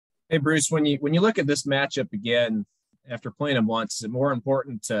Hey, Bruce, when you look at this matchup again, after playing them once, is it more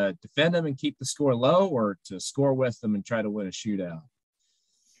important to defend them and keep the score low or to score with them and try to win a shootout?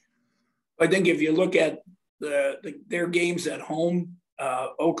 I think if you look at their games at home,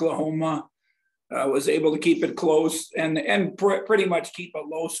 Oklahoma was able to keep it close and pretty much keep a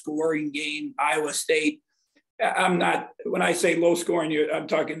low scoring game. Iowa State, I'm not, when I say low scoring, I'm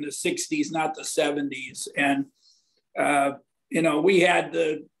talking the 60s, not the 70s. And, we had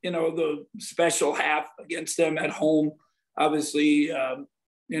the special half against them at home. Obviously,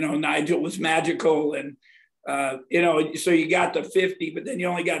 Nigel was magical and, so you got the 50, but then you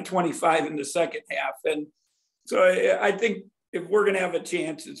only got 25 in the second half. And so I think if we're going to have a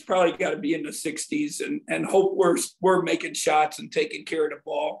chance, it's probably got to be in the 60s and hope we're making shots and taking care of the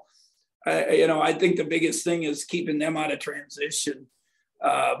ball. I think the biggest thing is keeping them out of transition.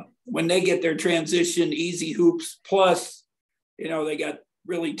 When they get their transition, easy hoops, plus, they got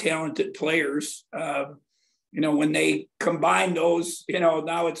really talented players. When they combine those,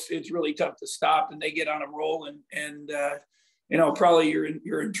 now it's really tough to stop and they get on a roll and probably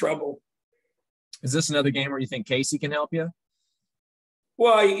you're in trouble. Is this another game where you think Casey can help you?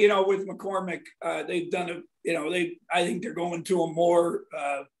 Well, with McCormick, they've done I think they're going to him more.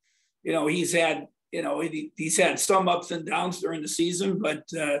 He's had some ups and downs during the season, but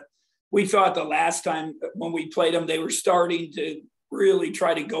we thought the last time when we played him, they were starting to really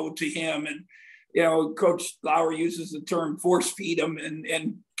try to go to him. And, Coach Lauer uses the term force feed him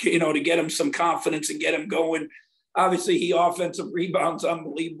and to get him some confidence and get him going. Obviously, he offensive rebounds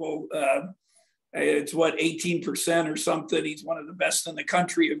unbelievable. It's 18% or something. He's one of the best in the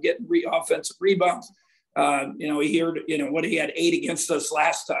country of getting offensive rebounds. He had 8 against us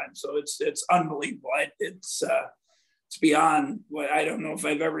last time. So it's unbelievable. It's beyond what I don't know if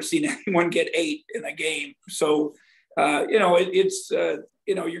I've ever seen anyone get 8 in a game. So, you're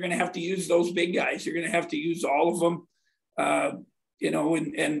going to have to use those big guys. You're going to have to use all of them, and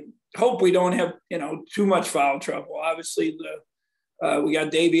hope we don't have, too much foul trouble. Obviously we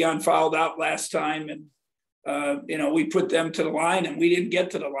got Davion fouled out last time and, we put them to the line and we didn't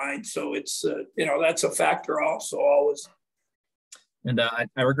get to the line. So it's, that's a factor also always. And I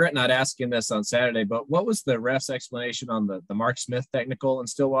regret not asking this on Saturday, but what was the ref's explanation on the Mark Smith technical in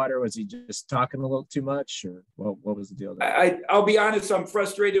Stillwater? Was he just talking a little too much, or what was the deal there? I'll be honest, I'm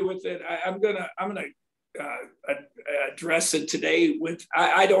frustrated with it. I'm gonna address it today.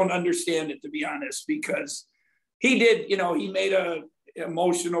 I don't understand it, to be honest, because he did. He made a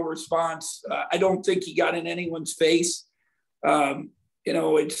emotional response. I don't think he got in anyone's face.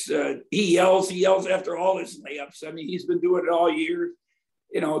 He yells after all his layups. I mean, he's been doing it all year.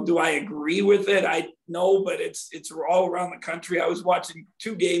 Do I agree with it? I know, but it's all around the country. I was watching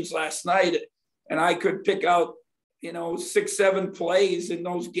 2 games last night and I could pick out, 6, 7 plays in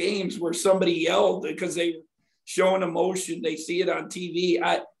those games where somebody yelled because they were showing emotion. They see it on TV.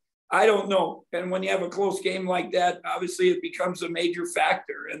 I don't know. And when you have a close game like that, obviously it becomes a major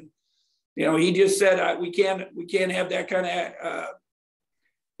factor. And, he just said, we can't have that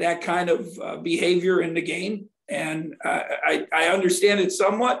kind of behavior in the game. And I understand it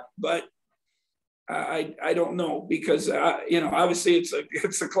somewhat, but I don't know because, obviously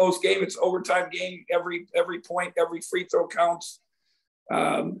it's a close game. It's an overtime game. Every point, every free throw counts. We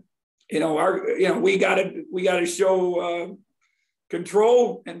got to show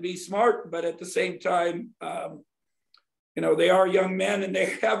control and be smart, but at the same time, they are young men and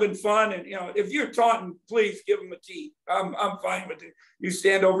they're having fun. And, if you're taunting, please give them a tee. I'm fine with it. You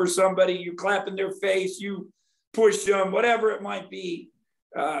stand over somebody, you clap in their face, you push them, whatever it might be.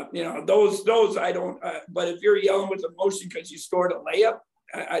 Those I don't, but if you're yelling with emotion because you scored a layup,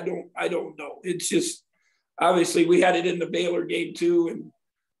 I don't know. It's just, obviously we had it in the Baylor game too. And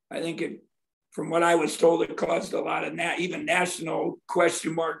I think from what I was told, it caused a lot of even national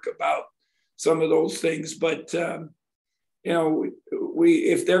question mark about some of those things. But,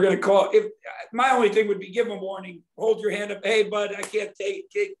 if they're going to call, my only thing would be give them a warning, hold your hand up. Hey, bud, I can't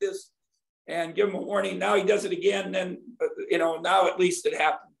take this, and give him a warning. Now he does it again. Then, now at least it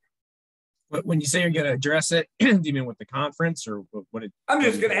happened. When you say you're going to address it, do you mean with the conference or what? I'm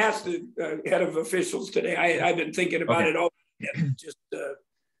just going to ask the head of officials today. I've been thinking about it all, just,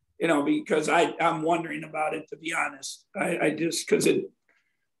 because I'm wondering about it, to be honest. I just, because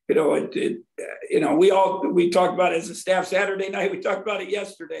we talked about it as a staff Saturday night. We talked about it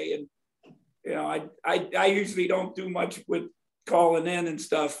yesterday. And, I usually don't do much with calling in and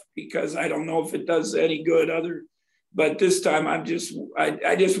stuff because I don't know if it does any good but this time I just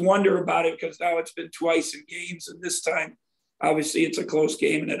wonder about it because now it's been twice in games. And this time, obviously it's a close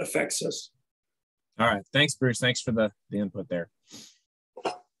game and it affects us. All right. Thanks, Bruce. Thanks for the input there.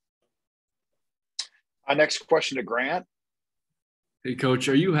 Our next question to Grant. Hey, Coach,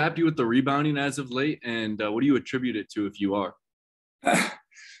 are you happy with the rebounding as of late? And what do you attribute it to if you are?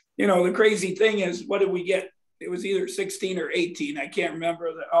 The crazy thing is, what did we get? It was either 16 or 18. I can't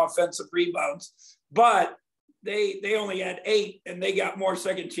remember the offensive rebounds. But they only had 8, and they got more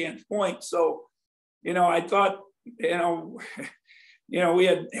second chance points. So, I thought, we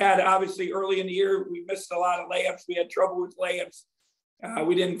had obviously early in the year, we missed a lot of layups. We had trouble with layups.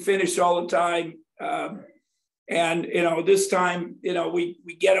 We didn't finish all the time. And this time,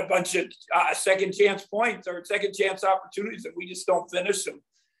 we get a bunch of second chance points or second chance opportunities, and we just don't finish them.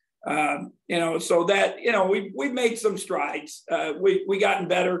 So that, we've made some strides. We gotten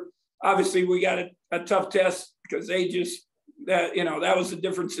better. Obviously, we got a tough test because that was the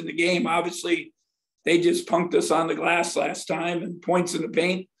difference in the game. Obviously, they just punked us on the glass last time, and points in the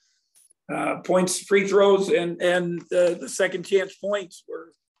paint, points, free throws, and the second chance points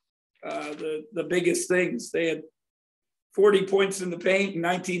were the biggest things. They had 40 points in the paint and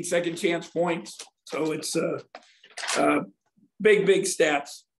 19 second chance points. So it's big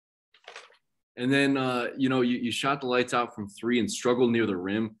stats. And then, you shot the lights out from 3 and struggled near the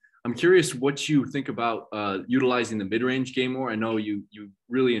rim. I'm curious what you think about utilizing the mid-range game more. I know you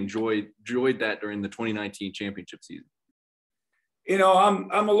really enjoyed that during the 2019 championship season.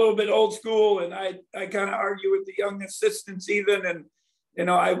 I'm a little bit old school, and I kind of argue with the young assistants even. And,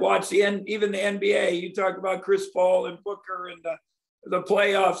 I watch even the NBA. You talk about Chris Paul and Booker and the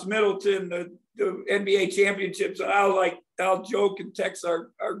playoffs, Middleton, the NBA championships. And I'll joke and text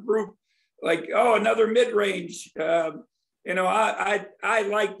our group like, oh, another mid-range. I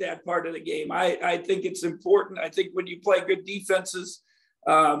like that part of the game. I think it's important. I think when you play good defenses,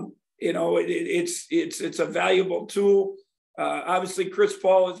 it's a valuable tool. Obviously, Chris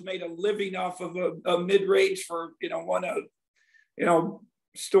Paul has made a living off of a mid-range for one of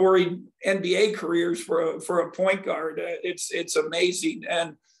storied NBA careers for a point guard. It's amazing,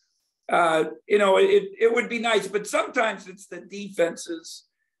 and it would be nice, but sometimes it's the defenses.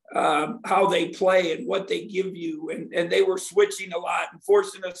 How they play and what they give you. And they were switching a lot and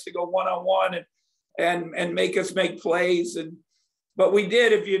forcing us to go one-on-one and make us make plays. But we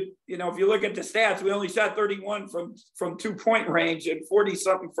did, if you look at the stats, we only shot 31 from 2-point range and 40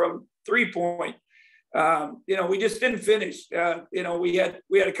 something from 3-point. We just didn't finish. We had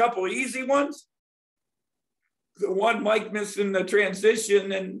a couple of easy ones. The one Mike missed in the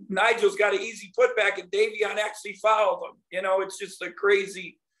transition, and Nigel's got an easy putback, and Davion actually fouled him. It's just a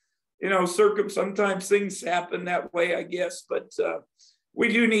crazy, sometimes things happen that way, I guess. But we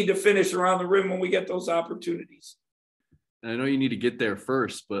do need to finish around the rim when we get those opportunities. And I know you need to get there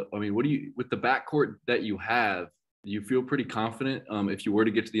first, but I mean, with the backcourt that you have, do you feel pretty confident if you were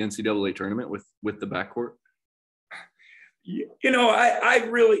to get to the NCAA tournament with the backcourt? I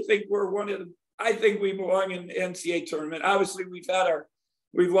really think I think we belong in the NCAA tournament. Obviously,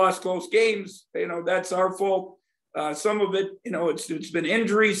 we've lost close games. That's our fault. Some of it, it's been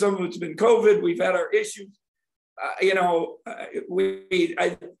injury. Some of it's been COVID. We've had our issues.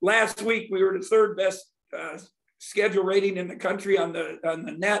 Last week we were the 3rd best schedule rating in the country on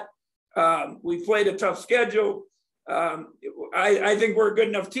the net. We played a tough schedule. I think we're a good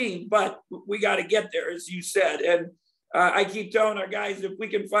enough team, but we got to get there, as you said. And I keep telling our guys, if we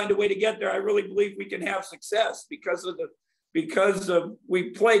can find a way to get there, I really believe we can have success because of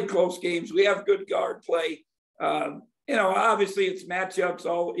we played close games. We have good guard play. Obviously it's matchups.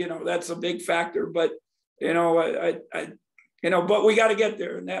 That's a big factor. But but we got to get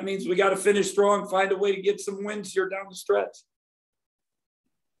there, and that means we got to finish strong, find a way to get some wins here down the stretch.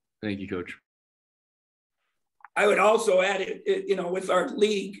 Thank you, Coach. I would also add it, with our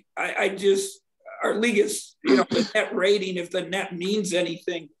league, our league is, the net rating, if the net means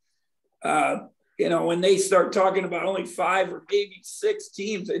anything, when they start talking about only 5 or maybe 6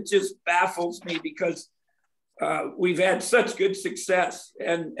 teams, it just baffles me because we've had such good success,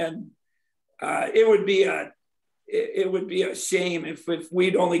 and it would be a shame if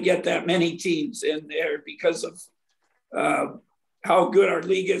we'd only get that many teams in there because of how good our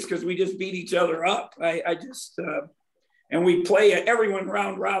league is, because we just beat each other up. And we play everyone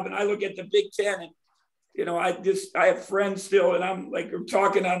round robin. I look at the Big Ten, and I have friends still, and I'm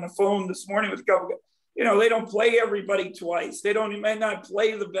talking on the phone this morning with a couple. They don't play everybody twice. They might not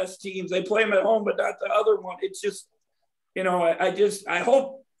play the best teams. They play them at home, but not the other one. It's just, I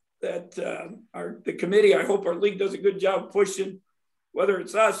hope that the committee, I hope our league does a good job pushing, whether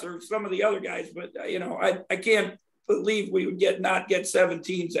it's us or some of the other guys. But I can't believe we would not get 7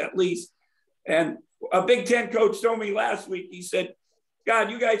 teams at least. And a Big Ten coach told me last week, he said,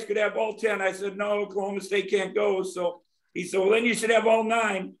 God, you guys could have all 10. I said, no, Oklahoma State can't go. So he said, well, then you should have all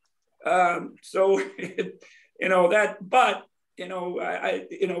 9. So, but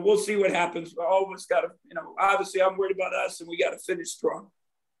we'll see what happens. All of us got to, obviously I'm worried about us, and we got to finish strong.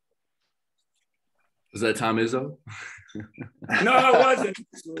 Was that Tom Izzo? No, it wasn't.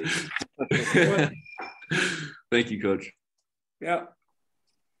 Thank you, Coach. Yeah.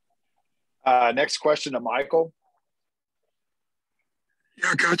 Next question to Michael.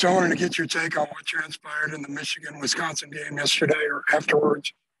 Yeah, Coach, I wanted to get your take on what transpired in the Michigan-Wisconsin game yesterday or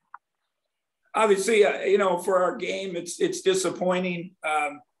afterwards. Obviously, for our game, it's disappointing.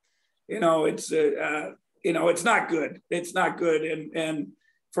 It's not good. It's not good. And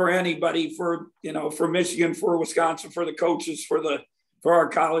for anybody, for Michigan, for Wisconsin, for the coaches, for our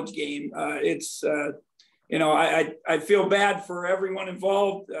college game, I feel bad for everyone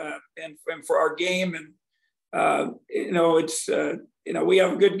involved and for our game. And, we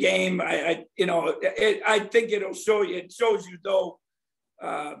have a good game. I think it'll show you. It shows you though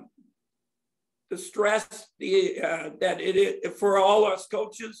the stress that it is for all us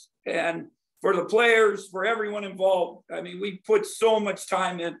coaches and for the players, for everyone involved. I mean, we put so much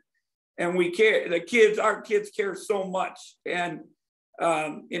time in, and we care. Our kids care so much, and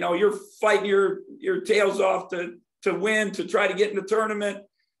you're fighting your tails off to win, to try to get in the tournament.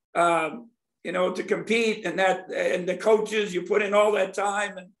 To compete, and the coaches, you put in all that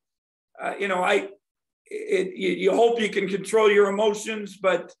time, and you hope you can control your emotions,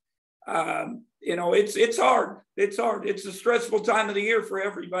 but it's hard. It's hard. It's a stressful time of the year for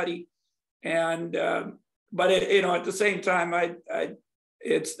everybody, and but at the same time,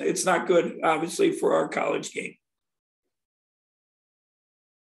 it's not good, obviously, for our college game.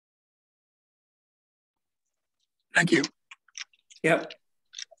 Thank you. Yep.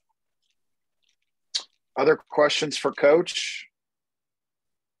 Other questions for Coach?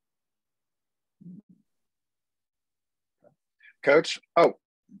 Coach? Oh,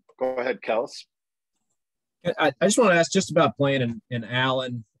 go ahead, Kellis. I just want to ask just about playing in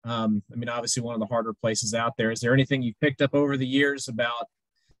Allen. Obviously one of the harder places out there. Is there anything you picked up over the years about,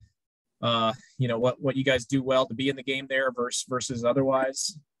 what you guys do well to be in the game there versus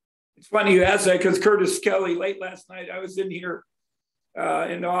otherwise? It's funny you asked that, because Curtis Kelly, late last night, I was in here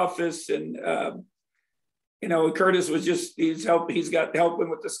in the office, and Curtis was he's got helping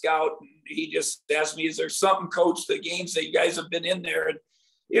with the scout. And he just asked me, is there something, Coach, the games that you guys have been in there? And,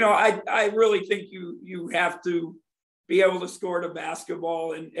 I really think you have to be able to score the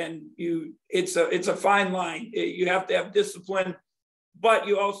basketball, and it's a fine line. You have to have discipline, but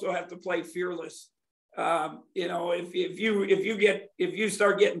you also have to play fearless. If you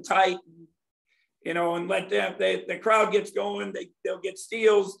start getting tight, and let them, the crowd gets going, they'll get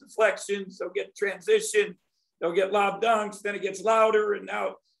steals, deflections, they'll get transition, they'll get lob dunks, then it gets louder. And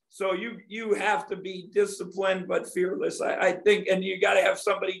now, so you have to be disciplined, but fearless, I think. And you got to have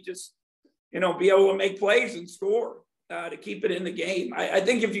somebody just, be able to make plays and score to keep it in the game. I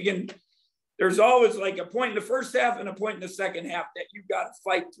think if you can, there's always like a point in the first half and a point in the second half that you've got to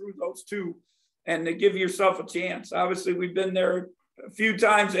fight through those two and to give yourself a chance. Obviously, we've been there a few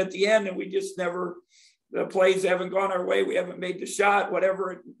times at the end, and we just never, the plays haven't gone our way. We haven't made the shot,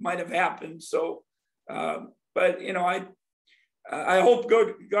 whatever it might have happened. So, but I hope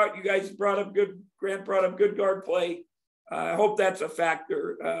you guys Grant brought up good guard play. I hope that's a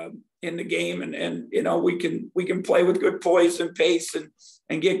factor in the game, and we can play with good poise and pace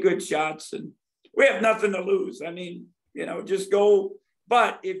and get good shots, and we have nothing to lose. Just go.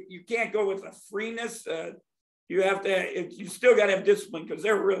 But if you can't go with a freeness, you still got to have discipline, because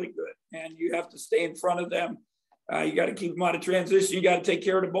they're really good, and you have to stay in front of them. You got to keep them out of transition. You got to take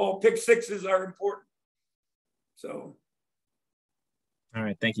care of the ball. Pick sixes are important. So. All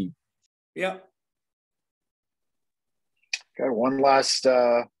right. Thank you. Yeah. Okay. One last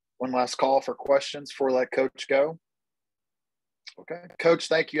call for questions before we let Coach go. Okay. Coach,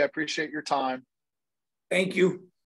 thank you. I appreciate your time. Thank you.